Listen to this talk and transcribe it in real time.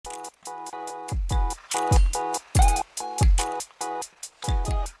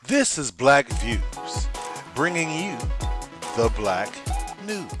This is Black Views, bringing you the Black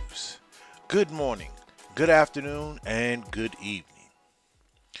News. Good morning, good afternoon, and good evening.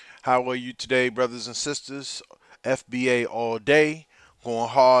 How are you today, brothers and sisters? FBA all day, going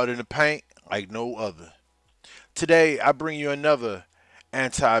hard in the paint like no other. Today, I bring you another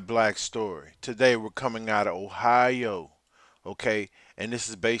anti-black story. Today, we're coming out of Ohio, okay? And this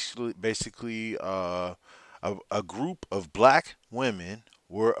is basically a group of black women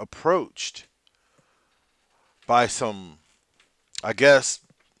were approached by some, I guess,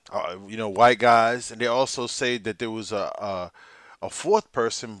 white guys, and they also say that there was a fourth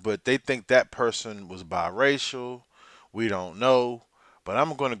person, but they think that person was biracial. We don't know, but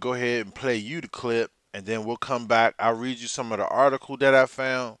I'm going to go ahead and play you the clip, and then we'll come back. I'll read you some of the article that I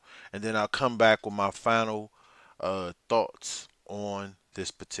found, and then I'll come back with my final thoughts on this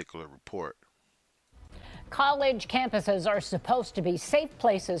particular report. College campuses are supposed to be safe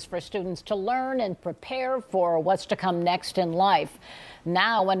places for students to learn and prepare for what's to come next in life.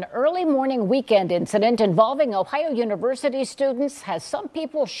 Now, an early morning weekend incident involving Ohio University students has some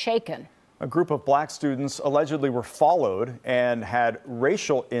people shaken. A group of black students allegedly were followed and had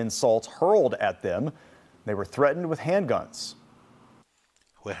racial insults hurled at them. They were threatened with handguns.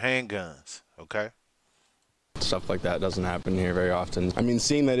 With handguns, okay? Stuff like that doesn't happen here very often. I mean,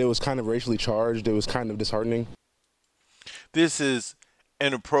 seeing that it was kind of racially charged, it was kind of disheartening. This is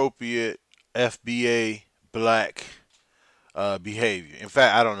inappropriate FBA black behavior. In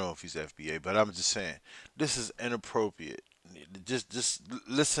fact, I don't know if he's FBA, but I'm just saying this is inappropriate. Just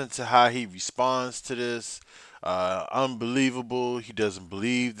listen to how he responds to this. Unbelievable. He doesn't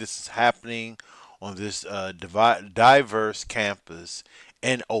believe this is happening on this diverse campus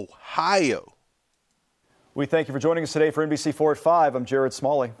in Ohio. We thank you for joining us today for NBC4 at 5. I'm Jared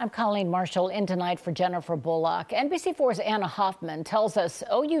Smalley. I'm Colleen Marshall, in tonight for Jennifer Bullock. NBC4's Anna Hoffman tells us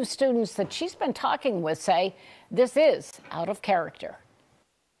OU students that she's been talking with say this is out of character.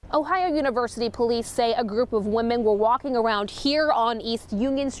 Ohio University police say a group of women were walking around here on East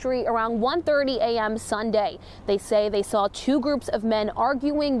Union Street around 1:30 a.m. Sunday. They say they saw two groups of men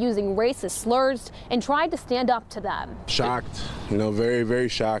arguing using racist slurs and tried to stand up to them. Shocked, very, very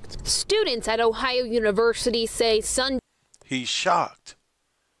shocked. Students at Ohio University say Sunday. He's shocked.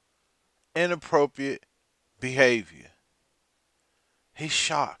 Inappropriate behavior. He's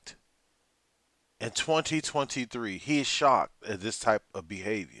shocked. In 2023, he is shocked at this type of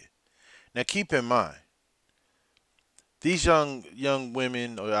behavior. Now, keep in mind, these young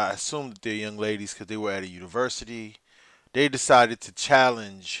women, or I assume that they're young ladies because they were at a university, they decided to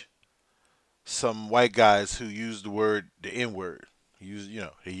challenge some white guys who used the N-word.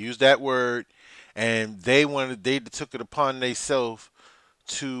 They used that word, and they took it upon themselves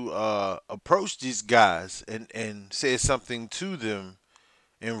to approach these guys and say something to them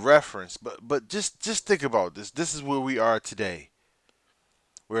in reference, but just think about this. This is where we are today,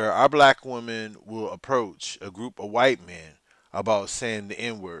 where our black women will approach a group of white men about saying the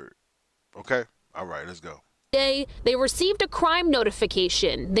N-word. Okay? All right, let's go. They received a crime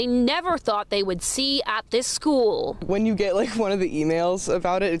notification they never thought they would see at this school. When you get like one of the emails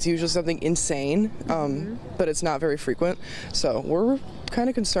about it, it's usually something insane, but it's not very frequent. So we're kind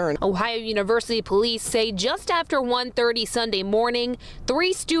of concerned. Ohio University police say just after 1:30 Sunday morning,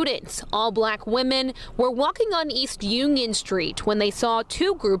 3 students, all black women, were walking on East Union Street when they saw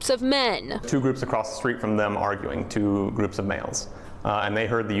two groups of men. Two groups across the street from them arguing, two groups of males. And they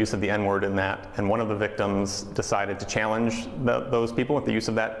heard the use of the N-word in that, and one of the victims decided to challenge those people with the use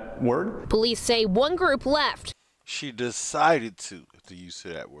of that word. Police say one group left. She decided to, the use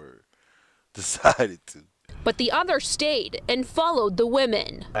of that word. Decided to. But the other stayed and followed the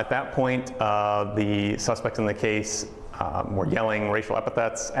women. At that point, the suspects in the case were yelling racial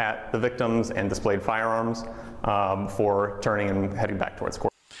epithets at the victims and displayed firearms for turning and heading back towards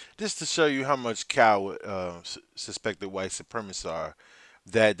court. Just to show you how much coward suspected white supremacists are,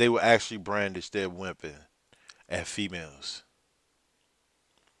 that they will actually brandish their weapon at females.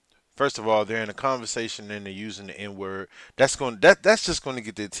 First of all, they're in a conversation and they're using the N-word. That's just going to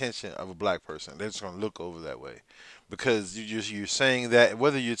get the attention of a black person. They're just going to look over that way, because you're saying that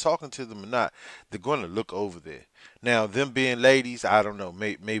whether you're talking to them or not, they're going to look over there. Now, them being ladies, I don't know.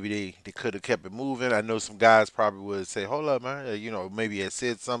 Maybe they could have kept it moving. I know some guys probably would say, "Hold up, man," maybe had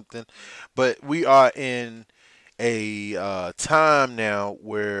said something. But we are in a time now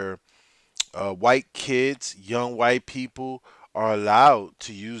where white kids, young white people, are allowed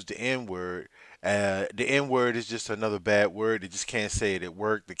to use the N-word. The N-word is just another bad word. They just can't say it at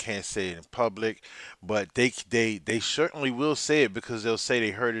work. They can't say it in public. But they certainly will say it because they'll say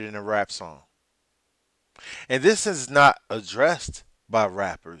they heard it in a rap song. And this is not addressed by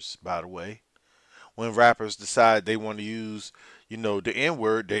rappers, by the way. When rappers decide they want to use, the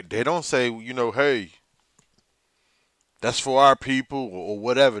N-word, they don't say, hey, that's for our people or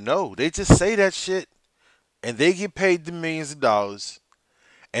whatever. No, they just say that shit and they get paid the millions of dollars.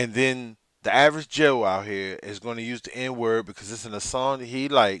 And then the average Joe out here is going to use the N-word because it's in a song that he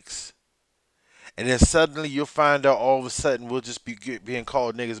likes. And then suddenly you'll find out all of a sudden we'll just be being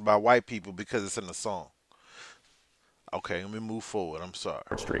called niggas by white people because it's in the song. Okay, let me move forward. I'm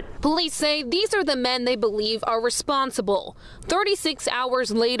sorry. Police say these are the men they believe are responsible. 36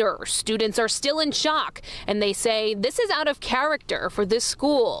 hours later, students are still in shock, and they say this is out of character for this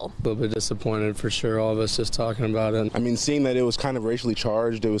school. A little bit disappointed for sure, all of us just talking about it. I mean, seeing that it was kind of racially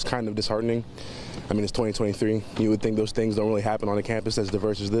charged, it was kind of disheartening. I mean, it's 2023. You would think those things don't really happen on a campus as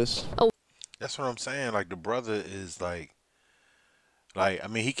diverse as this. That's what I'm saying. Like, the brother is like, I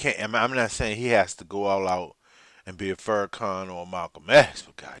mean, he can't, I'm not saying he has to go all out and be a Farrakhan or a Malcolm X,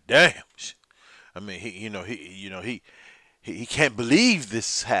 but goddamn, I mean, he can't believe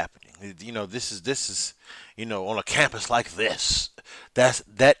this is happening. This is on a campus like this,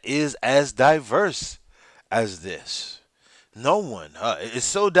 that is as diverse as this. No one, it's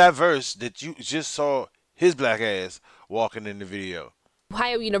so diverse that you just saw his black ass walking in the video.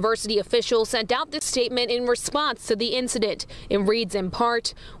 Ohio University officials sent out this statement in response to the incident. It reads in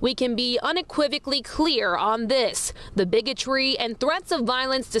part, "We can be unequivocally clear on this. The bigotry and threats of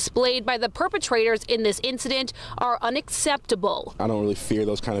violence displayed by the perpetrators in this incident are unacceptable." I don't really fear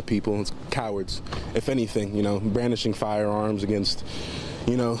those kind of people. It's cowards. If anything, brandishing firearms against,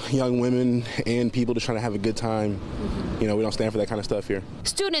 young women and people just trying to have a good time. We don't stand for that kind of stuff here.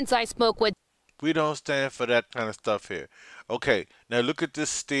 Students I spoke with. We don't stand for that kind of stuff here. Okay, now look at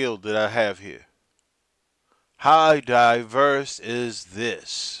this still that I have here. How diverse is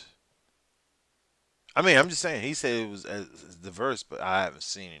this? I mean, I'm just saying, he said it was as diverse, but I haven't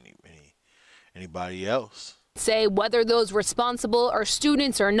seen anybody else. Say whether those responsible are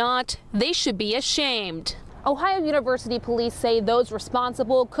students or not, they should be ashamed. Ohio University police say those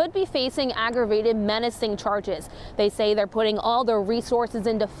responsible could be facing aggravated menacing charges. They say they're putting all their resources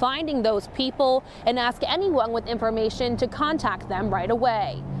into finding those people and ask anyone with information to contact them right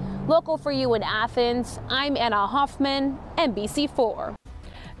away. Local for you in Athens, I'm Anna Hoffman, NBC4.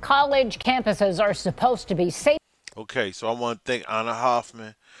 College campuses are supposed to be safe. Okay, so I want to thank Anna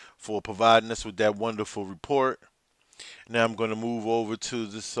Hoffman for providing us with that wonderful report. Now I'm going to move over to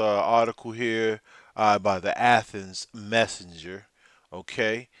this article here by the Athens Messenger,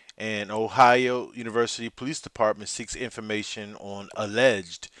 okay? And Ohio University Police Department seeks information on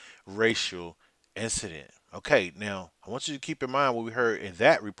alleged racial incident. Okay, now I want you to keep in mind what we heard in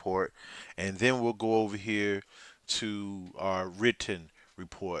that report, and then we'll go over here to our written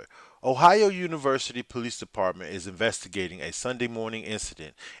report. Ohio University Police Department is investigating a Sunday morning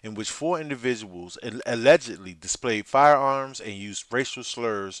incident in which 4 individuals allegedly displayed firearms and used racial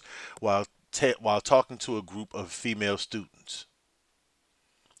slurs while talking to a group of female students.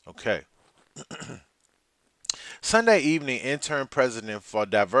 Okay. Sunday evening, intern president for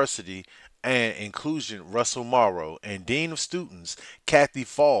diversity and inclusion Russell Morrow and dean of students Kathy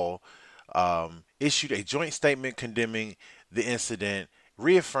Fall issued a joint statement condemning the incident,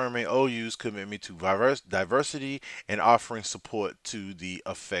 reaffirming OU's commitment to diversity and offering support to the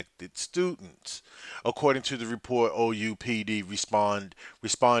affected students. According to the report, OU PD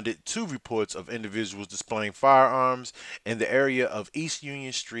responded to reports of individuals displaying firearms in the area of East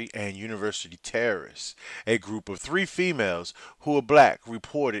Union Street and University Terrace. A group of 3 females who are black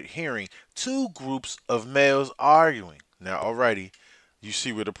reported hearing 2 groups of males arguing. Now, alrighty, you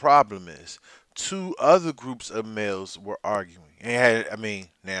see where the problem is. 2 other groups of males were arguing. And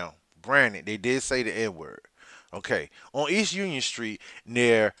now, granted, they did say the N-word. Okay, on East Union Street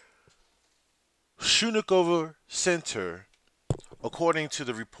near Schoonover Center, according to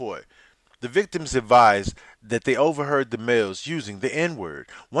the report, the victims advised that they overheard the males using the N-word.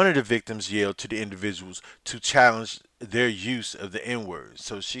 One of the victims yelled to the individuals to challenge their use of the N-word.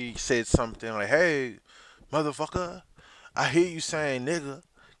 So she said something like, "Hey, motherfucker, I hear you saying nigga.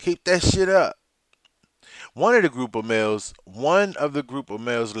 Keep that shit up." One of the group of males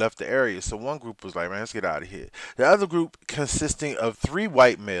left the area. So one group was like, "Man, let's get out of here." The other group, consisting of 3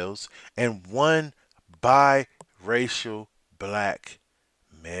 white males and 1 biracial black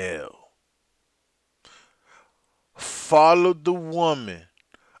male, followed the woman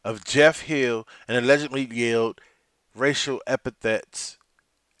of Jeff Hill and allegedly yelled racial epithets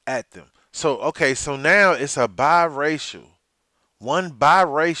at them. So, okay, so now it's a biracial, 1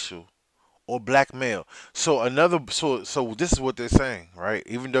 biracial or black male. So so this is what they're saying, right?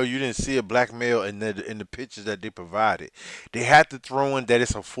 Even though you didn't see a black male in the pictures that they provided, they had to throw in that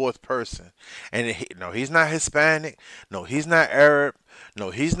it's a fourth person. And no, he's not Hispanic. No, he's not Arab.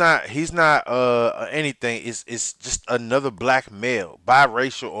 No, he's not anything. It's just another black male,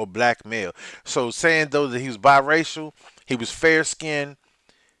 biracial or black male. So saying though that he was biracial, he was fair skinned,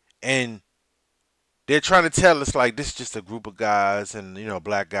 and they're trying to tell us like this is just a group of guys, and a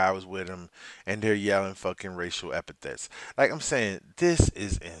black guy was with him, and they're yelling fucking racial epithets. Like I'm saying, this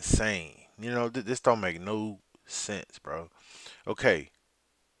is insane. This don't make no sense, bro. Okay,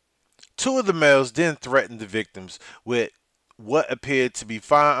 two of the males then threatened the victims with what appeared to be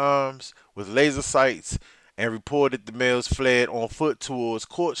firearms with laser sights and reported the males fled on foot towards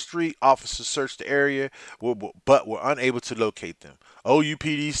Court Street. Officers searched the area but were unable to locate them.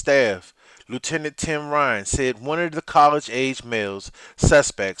 OUPD staff Lieutenant Tim Ryan said one of the college-age males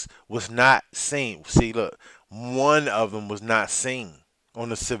suspects was not seen. See, look, one of them was not seen on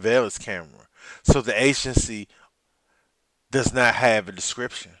the surveillance camera. So the agency does not have a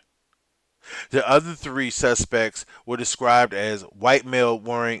description. The other three suspects were described as white male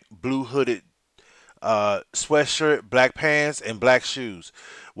wearing blue hooded sweatshirt, black pants, and black shoes.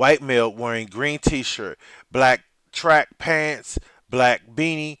 White male wearing green t-shirt, black track pants, black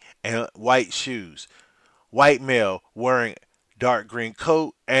beanie, and white shoes. White male wearing dark green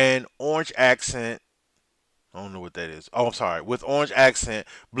coat and orange accent. I don't know what that is. Oh, I'm sorry. With orange accent,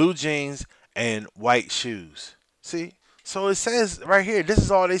 blue jeans, and white shoes. See? So it says right here, this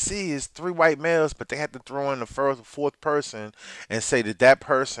is all they see is three white males, but they have to throw in the fourth person and say that that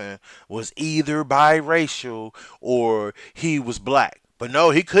person was either biracial or he was black. But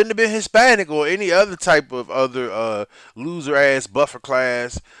no, he couldn't have been Hispanic or any other type of other loser ass buffer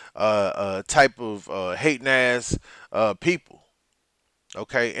class type of hating ass people.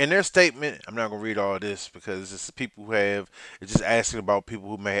 Okay, in their statement, I'm not gonna read all this because it's people who have it's just asking about people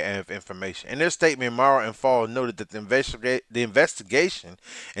who may have information. In their statement, Morrow and Fall noted that the investigation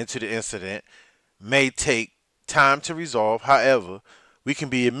into the incident may take time to resolve. However, we can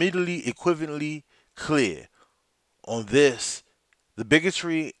be immediately equivalently clear on this: the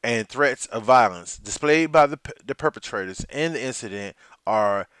bigotry and threats of violence displayed by the perpetrators in the incident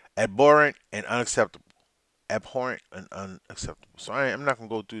are abhorrent and unacceptable. Abhorrent and unacceptable. So I'm not gonna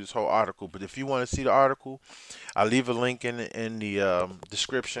go through this whole article, but if you want to see the article, I'll leave a link in the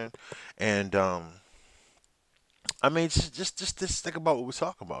description. And I mean, just think about what we're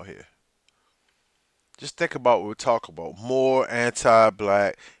talking about here. Just think about what we're talking about. More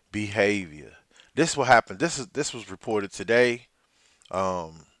anti-black behavior. This will happen. This was reported today,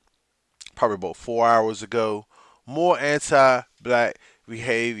 probably about 4 hours ago. More anti-black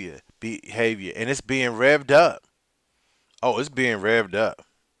behavior, and it's being revved up. Oh, it's being revved up.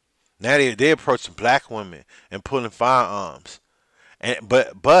 Now they're approaching black women and pulling firearms,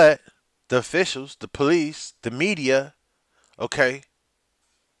 but the officials, the police, the media, okay.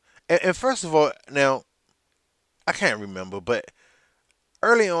 And first of all, now I can't remember, but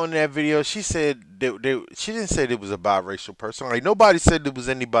early on in that video, she said she didn't say it was a biracial person. Like nobody said there was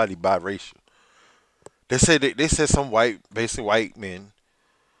anybody biracial. They said some basically white men,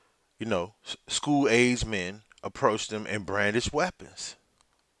 school age men approached them and brandished weapons.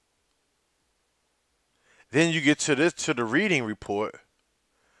 Then you get to the reading report,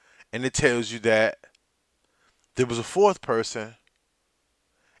 and it tells you that there was a fourth person,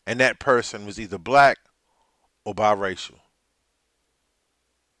 and that person was either black or biracial.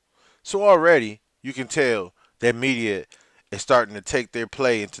 So already you can tell that media is starting to take their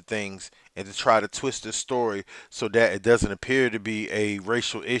play into things and to try to twist the story so that it doesn't appear to be a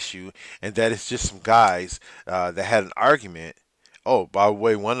racial issue and that it's just some guys that had an argument. Oh, by the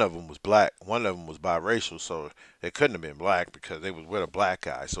way, one of them was black, one of them was biracial, so it couldn't have been black because they was with a black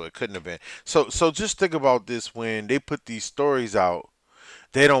guy, so it couldn't have been. So just think about this: when they put these stories out,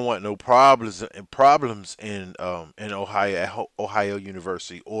 they don't want no problems in Ohio at Ohio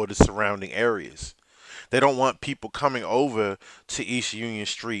University or the surrounding areas. They don't want people coming over to East Union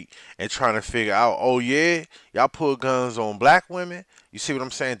Street and trying to figure out, oh yeah, y'all pull guns on black women. You see what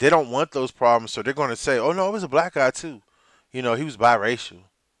I'm saying? They don't want those problems, so they're going to say, oh no, it was a black guy too. He was biracial.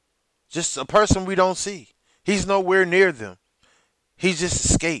 Just a person we don't see. He's nowhere near them. He just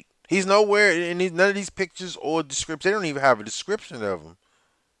escaped. He's nowhere in none of these pictures or descriptions. They don't even have a description of him.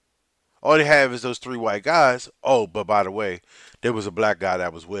 All they have is those three white guys. Oh, but by the way, there was a black guy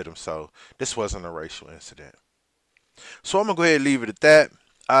that was with him, so this wasn't a racial incident. So I'm going to go ahead and leave it at that.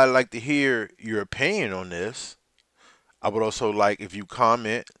 I'd like to hear your opinion on this. I would also like if you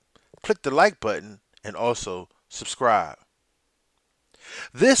comment, click the like button, and also subscribe.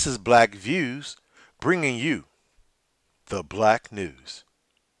 This is Black Views, bringing you the Black News.